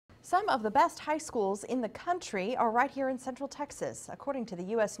Some of the best high schools in the country are right here in Central Texas. According to the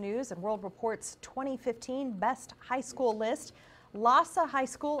U.S. News and World Report's 2015 Best High School list, LASA High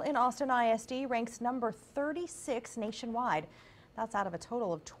School in Austin ISD ranks number 36 nationwide. That's out of a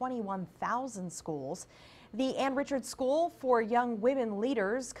total of 21,000 schools. The Ann Richards School for Young Women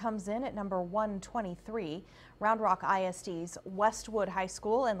Leaders comes in at number 123. Round Rock ISD's Westwood High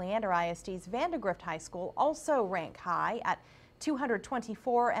School and Leander ISD's Vandegrift High School also rank high at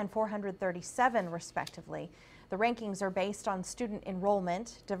 224 and 437 respectively. The rankings are based on student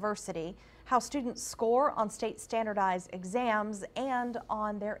enrollment, diversity, how students score on state standardized exams, and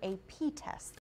on their AP tests.